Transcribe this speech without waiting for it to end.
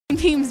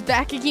Team's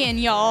back again,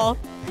 y'all.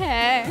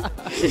 Hey.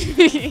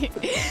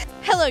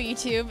 Hello,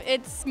 YouTube.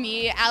 It's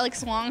me,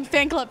 Alex Wong,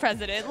 fan club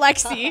president,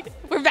 Lexi.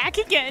 We're back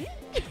again.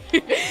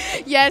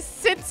 Yes,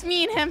 since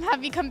me and him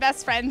have become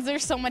best friends,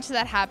 there's so much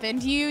that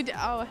happened.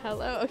 Oh,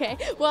 hello. Okay.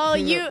 Well,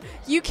 you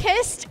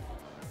kissed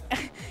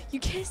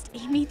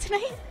Amy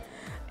tonight?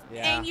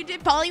 Yeah. And you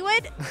did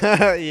Bollywood?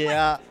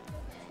 Yeah.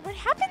 What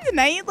happened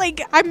tonight?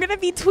 Like, I'm going to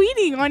be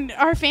tweeting on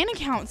our fan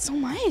account so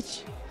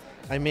much.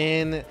 I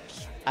mean,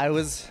 I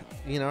was,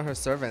 her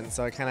servant,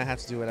 so I kind of have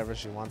to do whatever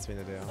she wants me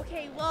to do.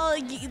 Okay, well,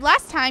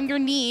 last time your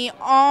knee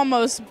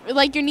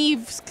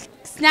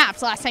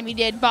snapped last time you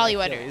did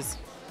Bollywood.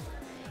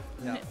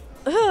 No.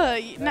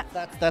 Ugh,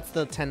 That's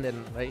the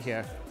tendon right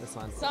here, this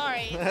one.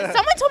 sorry.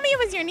 Someone told me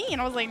it was your knee, and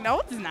I was like,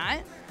 no, it's not.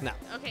 No.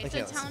 Okay,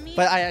 so tell me.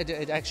 But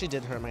it actually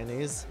did hurt my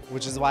knees,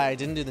 which is why I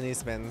didn't do the knee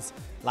spins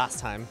last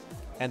time.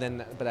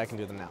 But I can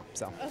do them now,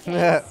 so.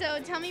 Okay, so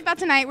tell me about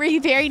tonight. Were you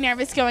very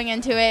nervous going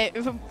into it,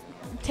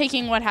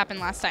 taking what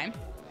happened last time?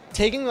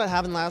 Taking what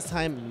happened last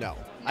time, no.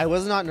 I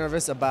was not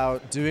nervous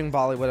about doing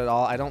Bollywood at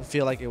all. I don't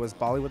feel like it was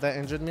Bollywood that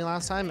injured me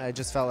last time. I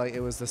just felt like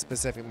it was the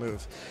specific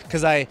move.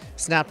 Because I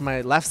snapped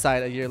my left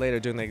side a year later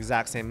doing the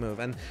exact same move.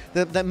 And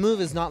that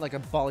move is not like a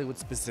Bollywood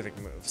specific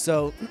move.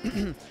 So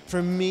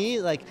for me,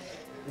 like,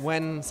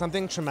 when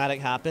something traumatic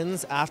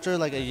happens, after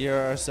like a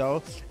year or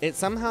so, it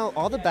somehow,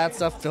 all the bad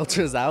stuff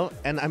filters out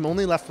and I'm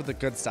only left with the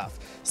good stuff.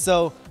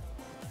 So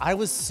I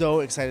was so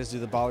excited to do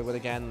the Bollywood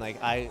again.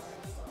 Like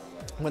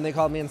when they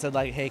called me and said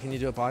like, hey, can you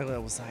do a Bollywood? I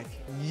was like,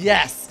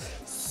 yes,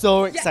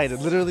 so excited,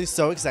 yes. Literally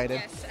so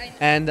excited. Yes,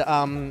 I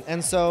know.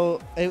 And so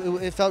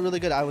it felt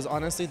really good. I was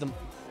honestly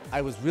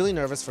I was really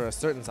nervous for a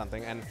certain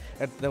something, and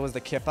there was the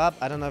kip up.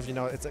 I don't know if you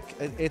know. It's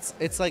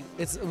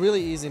a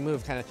really easy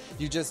move. Kind of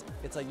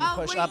it's like you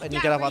push up and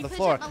you get up on the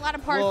floor. A lot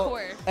of parkour.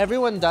 Well,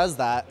 everyone does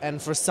that,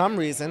 and for some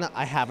reason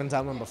I haven't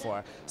done one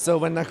before. So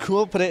when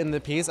Nakul put it in the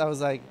piece, I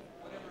was like,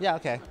 yeah,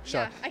 okay,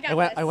 sure.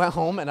 Yeah, I went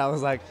home and I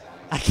was like,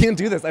 I can't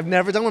do this. I've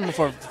never done one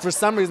before. For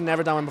some reason,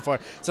 never done one before.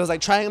 So I was like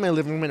trying in my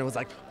living room and it was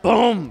like,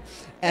 boom.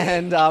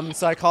 And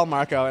so I called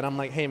Marco and I'm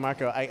like, hey,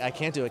 Marco, I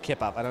can't do a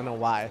kip up. I don't know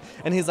why.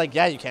 And he's like,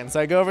 yeah, you can. So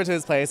I go over to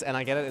his place and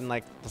I get it in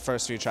like the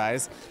first 3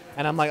 tries.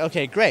 And I'm like,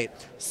 okay, great.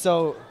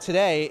 So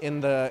today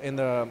in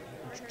the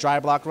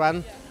dry block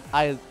run,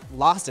 I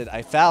lost it.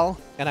 I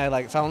fell and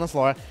I fell on the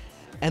floor.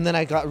 And then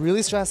I got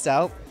really stressed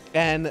out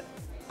and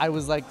I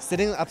was like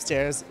sitting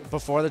upstairs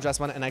before the dress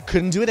one and I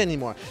couldn't do it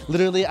anymore.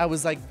 Literally, I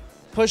was like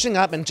pushing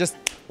up and just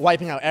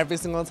wiping out every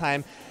single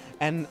time.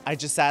 And I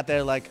just sat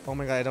there like, oh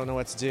my God, I don't know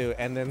what to do.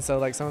 And then so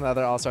like some of the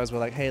other all-stars were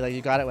like, hey, like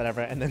you got it,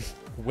 whatever. And then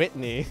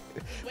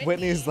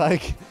Whitney's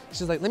like,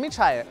 she's like, let me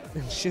try it.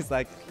 And she's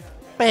like,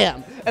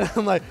 bam. And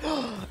I'm like,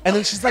 and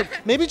then she's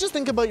like, maybe just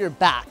think about your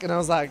back. And I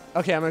was like,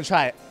 okay, I'm gonna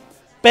try it.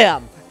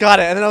 Bam, got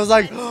it. And then I was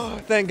like, oh,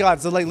 thank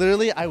God. So like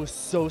literally I was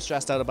so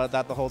stressed out about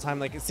that the whole time.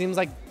 Like it seems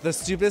like the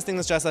stupidest thing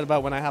to stress out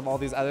about when I have all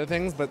these other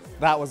things, but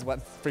that was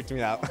what freaked me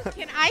out.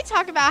 Can I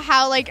talk about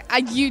how like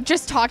you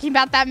just talking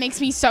about that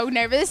makes me so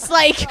nervous?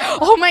 Like,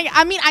 oh my,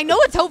 I mean, I know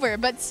it's over,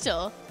 but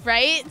still,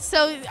 right?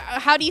 So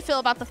how do you feel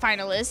about the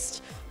finalist?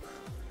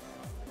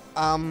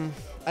 I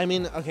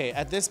mean, okay,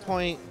 at this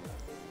point,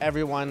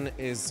 everyone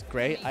is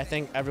great. I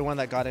think everyone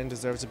that got in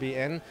deserves to be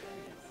in.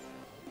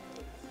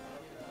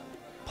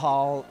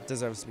 Paul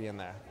deserves to be in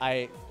there.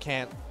 I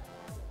can't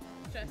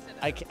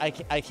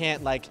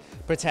like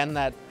pretend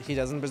that he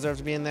doesn't deserve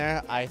to be in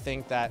there. I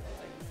think that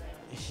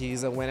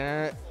he's a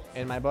winner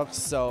in my books.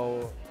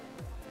 So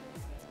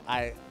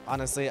I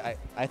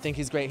think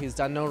he's great. He's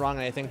done no wrong.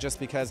 And I think just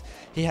because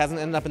he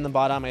hasn't ended up in the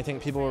bottom, I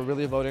think people were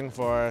really voting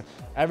for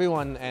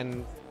everyone,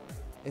 and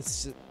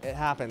it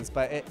happens.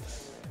 But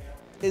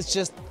it's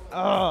just,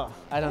 I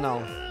don't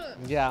know.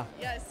 Yeah.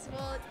 Yes.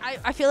 Well,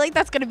 I feel like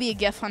that's gonna be a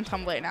GIF on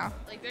Tumblr now.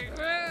 Like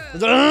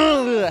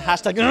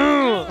hashtag.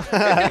 All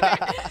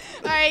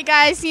right,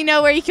 guys. You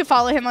know where you can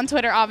follow him on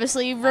Twitter.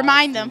 Obviously,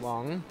 remind them.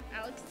 Wong.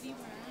 Alex D. Wong.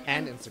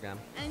 And Instagram.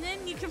 And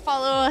then you can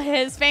follow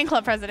his fan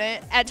club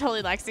president at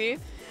Totally Lexi.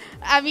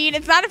 I mean,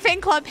 it's not a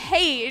fan club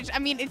page. I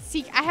mean,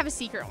 I have a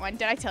secret one.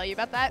 Did I tell you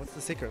about that? What's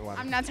the secret one?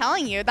 I'm not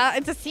telling you.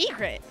 It's a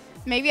secret.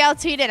 Maybe I'll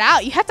tweet it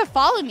out. You have to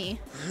follow me.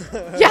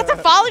 You have to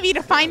follow me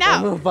to find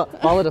out.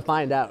 Follow to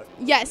find out.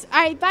 Yes.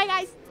 All right. Bye,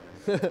 guys.